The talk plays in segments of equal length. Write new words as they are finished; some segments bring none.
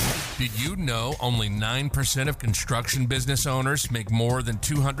Did you know only 9% of construction business owners make more than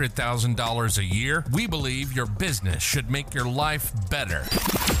 $200,000 a year? We believe your business should make your life better.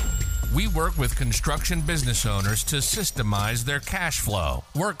 We work with construction business owners to systemize their cash flow,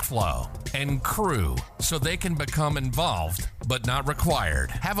 workflow, and crew so they can become involved but not required.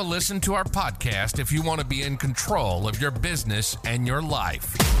 Have a listen to our podcast if you want to be in control of your business and your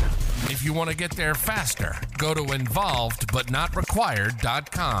life. If you want to get there faster, go to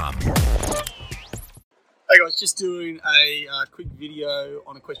involvedbutnotrequired.com. Hey guys, just doing a quick video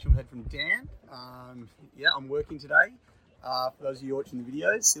on a question we had from Dan. I'm working today. For those of you watching the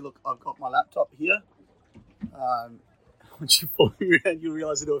videos, see, look, I've got my laptop here. Once you follow me around, you'll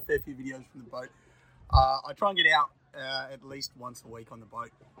realise I do a fair few videos from the boat. I try and get out at least once a week on the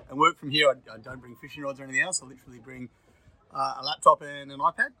boat and work from here. I don't bring fishing rods or anything else. I literally bring a laptop and an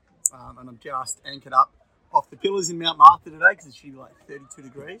iPad. And I'm just anchored up off the pillars in Mount Martha today because it should be like 32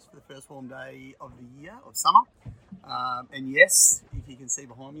 degrees for the first warm day of the year, of summer. And yes, if you can see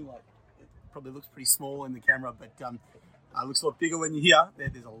behind me, like, it probably looks pretty small in the camera, but it looks a lot bigger when you're here.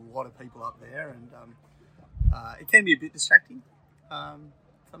 There's a lot of people up there, and it can be a bit distracting, some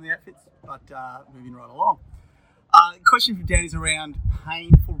of the outfits, but moving right along. The question from Dan is around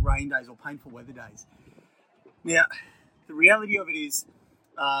painful rain days or painful weather days. Now, the reality of it is,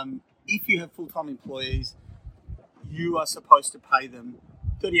 if you have full-time employees, you are supposed to pay them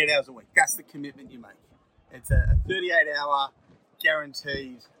 38 hours a week. That's the commitment you make. It's a 38-hour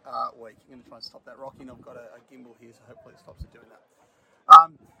guaranteed week. I'm going to try and stop that rocking. I've got a gimbal here, so hopefully it stops it doing that.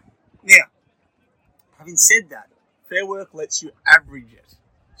 Now, having said that, Fair Work lets you average it.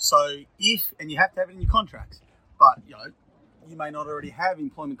 So and you have to have it in your contracts, but you may not already have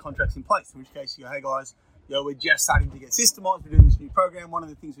employment contracts in place, in which case you go, hey guys, we're just starting to get systemized. We're doing this new program. One of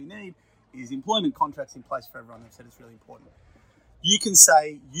the things we need is employment contracts in place for everyone. They've said it's really important. You can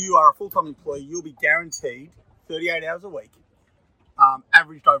say you are a full-time employee. You'll be guaranteed 38 hours a week,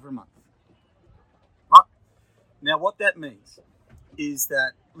 averaged over a month. Right? Now, what that means is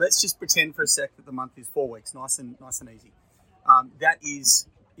that let's just pretend for a sec that the month is 4 weeks, nice and easy. That is,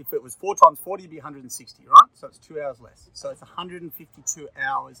 if it was 4 times 40, it'd be 160, right? So it's 2 hours less. So it's 152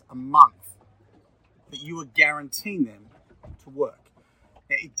 hours a month that you are guaranteeing them to work.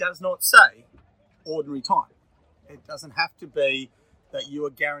 Now, it does not say ordinary time. It doesn't have to be that you are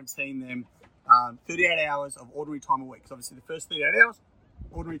guaranteeing them 38 hours of ordinary time a week. So obviously the first 38 hours,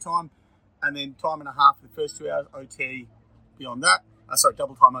 ordinary time, and then time and a half for the first 2 hours, OT beyond that.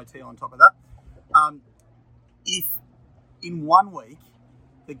 Double time OT on top of that. If in 1 week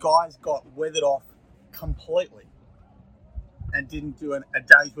the guys got weathered off completely and didn't do a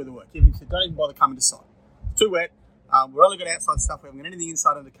day's worth of work, even if they don't even bother coming to site. It's too wet. We're only got outside stuff. We haven't got anything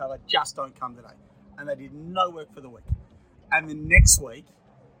inside under cover. Just don't come today. And they did no work for the week. And the next week,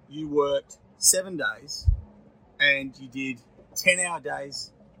 you worked 7 days and you did 10-hour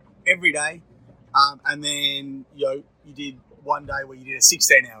days every day. And then you did 1 day where you did a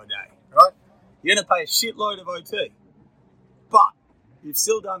 16-hour day, right? You're going to pay a shitload of OT. But you've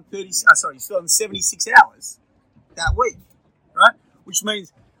still done 76 hours that week. Right? Which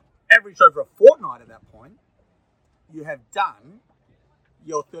means averaged over a fortnight at that point, you have done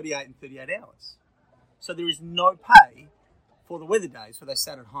your 38 and 38 hours. So there is no pay for the weather days where they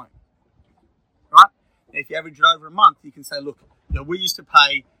sat at home. Right? Now, if you average it over a month, you can say, look, we used to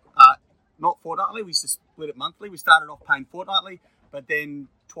pay not fortnightly, we used to split it monthly. We started off paying fortnightly, but then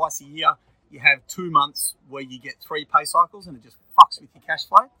twice a year, you have 2 months where you get 3 pay cycles and it just fucks with your cash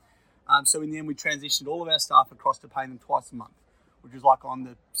flow. So in the end, we transitioned all of our staff across to paying them twice a month, which was like on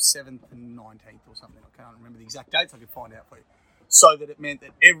the 7th and 19th or something. I can't remember the exact dates. I could find out for you. So that it meant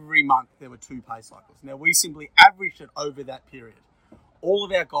that every month there were 2 pay cycles. Now, we simply averaged it over that period. All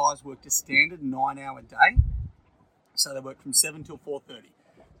of our guys worked a standard 9-hour day. So they worked from 7 till 4:30.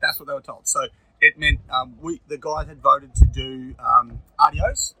 That's what they were told. So it meant the guys had voted to do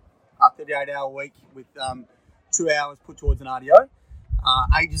RDOs, 38-hour week with 2 hours put towards an RDO.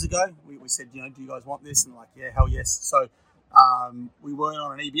 Ages ago, we said, do you guys want this? And like, yeah, hell yes. So we weren't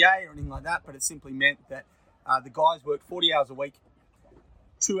on an EBA or anything like that, but it simply meant that the guys worked 40 hours a week.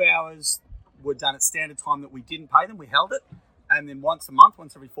 2 hours were done at standard time that we didn't pay them. We held it. And then once a month,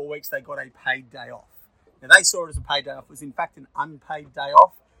 once every 4 weeks, they got a paid day off. Now, they saw it as a paid day off. It was, in fact, an unpaid day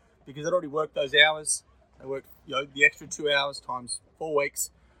off because they'd already worked those hours. They worked the extra 2 hours times 4 weeks.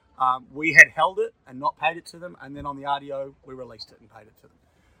 We had held it and not paid it to them, and then on the RDO, we released it and paid it to them.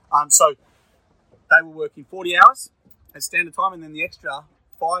 So they were working 40 hours at standard time, and then the extra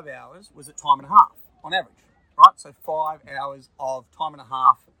 5 hours was at time and a half on average, right? So 5 hours of time and a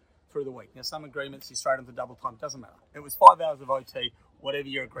half through the week. Now, some agreements you straight into double time, doesn't matter. It was 5 hours of OT whatever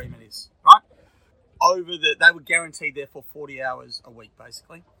your agreement is, right? They were guaranteed there for 40 hours a week,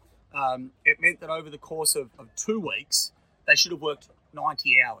 basically. It meant that over the course of 2 weeks, they should have worked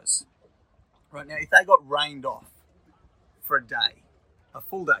 90 hours. Right now, if they got rained off for a day, a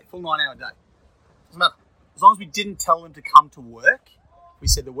full 9-hour day, doesn't matter. As long as we didn't tell them to come to work, we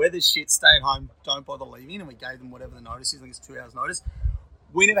said the weather's shit, stay at home, don't bother leaving, and we gave them whatever the notice is, I think it's 2 hours notice,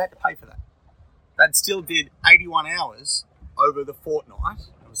 we never had to pay for that. They still did 81 hours over the fortnight.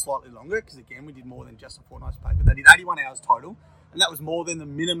 It was slightly longer because, again, we did more than just a fortnight's pay, but they did 81 hours total, and that was more than the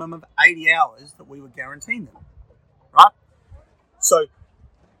minimum of 80 hours that we were guaranteeing them, right? So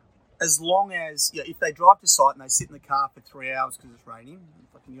as long as, if they drive to site and they sit in the car for 3 hours because it's raining,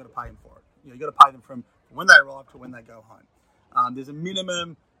 you got to pay them for it. You got to pay them from when they arrive to when they go home. There's a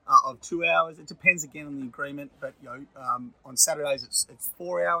minimum of 2 hours. It depends again on the agreement, but on Saturdays it's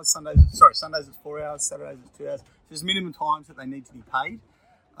 4 hours. Sundays it's 4 hours. Saturdays it's 2 hours. There's minimum times that they need to be paid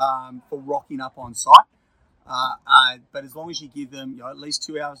for rocking up on site. But as long as you give them at least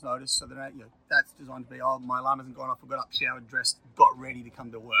 2 hours notice, so that that's designed to be, my alarm hasn't gone off, I got up, showered, dressed, got ready to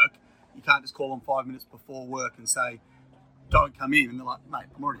come to work. You can't just call them 5 minutes before work and say, don't come in. And they're like, mate,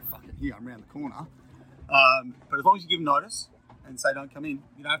 I'm already fucking here, I'm around the corner. But as long as you give them notice and say don't come in,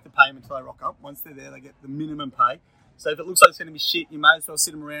 you don't have to pay them until they rock up. Once they're there, they get the minimum pay. So if it looks like it's going to be shit, you may as well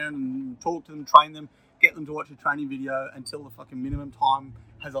sit them around and talk to them, train them, get them to watch a training video until the fucking minimum time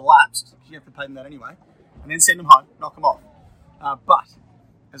has elapsed, because you have to pay them that anyway, and then send them home, knock them off. But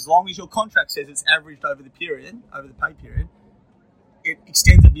as long as your contract says it's averaged over the pay period, it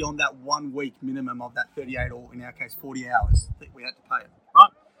extends it beyond that 1 week minimum of that 38 or in our case 40 hours that we had to pay it,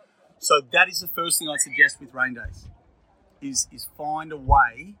 right? So that is the first thing I'd suggest with rain days, is find a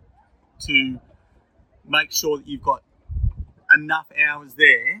way to make sure that you've got enough hours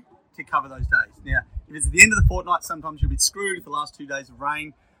there to cover those days. Now, if it's at the end of the fortnight, sometimes you're a bit screwed if the last 2 days of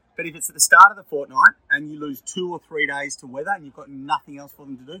rain. But if it's at the start of the fortnight and you lose 2 or 3 days to weather and you've got nothing else for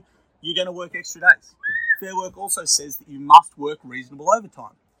them to do, you're going to work extra days. Fair Work also says that you must work reasonable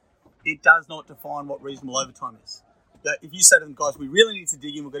overtime. It does not define what reasonable overtime is. If you say to them, guys, we really need to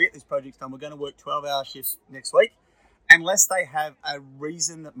dig in, we've got to get these projects done, we're going to work 12-hour shifts next week, unless they have a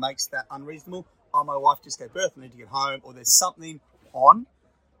reason that makes that unreasonable, my wife just gave birth, I need to get home, or there's something on,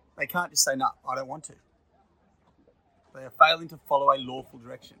 they can't just say, no, I don't want to. They are failing to follow a lawful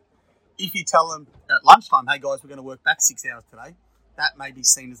direction. If you tell them at lunchtime, hey guys, we're going to work back 6 hours today, that may be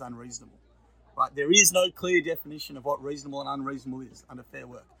seen as unreasonable. Right? There is no clear definition of what reasonable and unreasonable is under Fair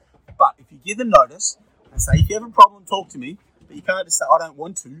Work. But if you give them notice and say, if you have a problem, talk to me, but you can't just say, I don't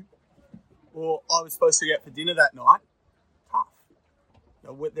want to, or I was supposed to go out for dinner that night, tough.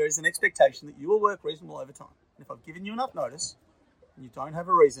 There is an expectation that you will work reasonable overtime. And if I've given you enough notice and you don't have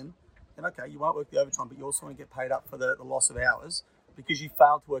a reason, then okay, you won't work the overtime, but you also want to get paid up for the loss of hours because you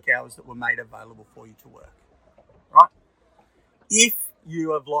failed to work hours that were made available for you to work. Right? If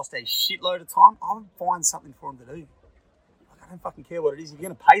you have lost a shitload of time, I would find something for them to do. I don't fucking care what it is. If you're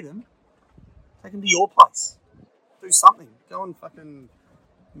going to pay them, take them to your place. Do something. Go and fucking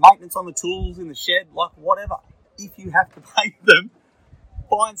maintenance on the tools in the shed, like whatever. If you have to pay them,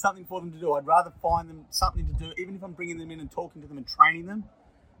 find something for them to do. I'd rather find them something to do, even if I'm bringing them in and talking to them and training them,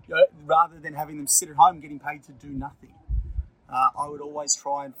 rather than having them sit at home getting paid to do nothing. I would always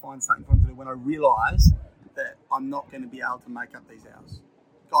try and find something for them to do when I realise that I'm not going to be able to make up these hours.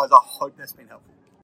 Guys, I hope that's been helpful.